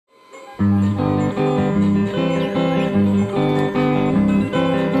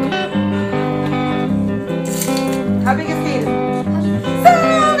How big is Kaden? So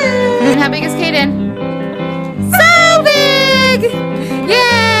big! How big is Kaden? So big!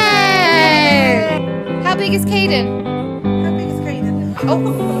 Yay! How big is Kaden? How big is Kaden? Oh,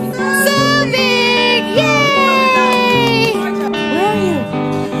 so big! Yay! Where are you?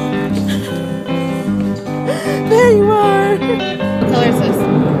 There you are! What color is this?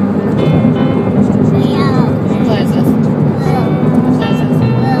 What color is this? What color is this?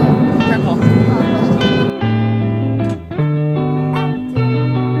 Purple.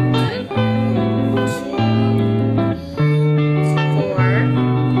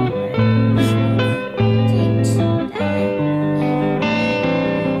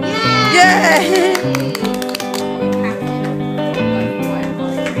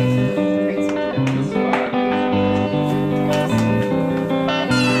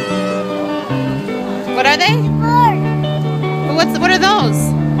 What are they? What are those?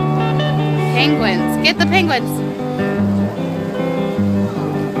 Penguins. Get the penguins.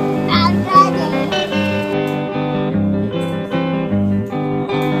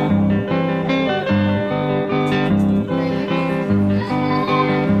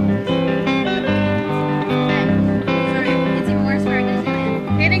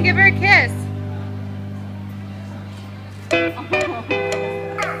 Kaden, give her a kiss.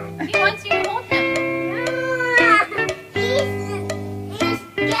 He wants you to hold him.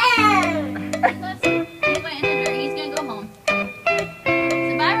 He's gonna go home.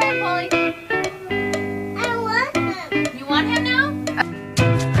 Say bye, Red Polly. I want him. You want him now?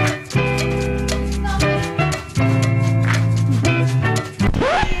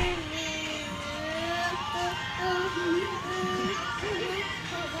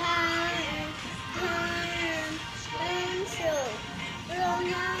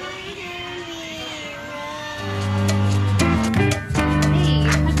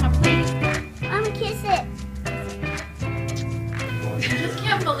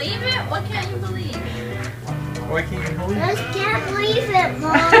 Believe it? What can't you believe? Why can't you believe it? I just can't believe it,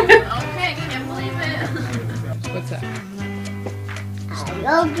 Mom. Okay, can't believe it. What's that? A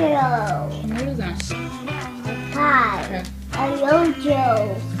Yojo. What is that? Hi. Okay. A Yojo.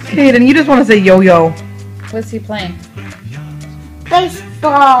 Kaden, you just want to say yo-yo. What's he playing?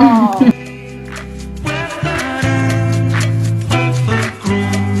 Baseball.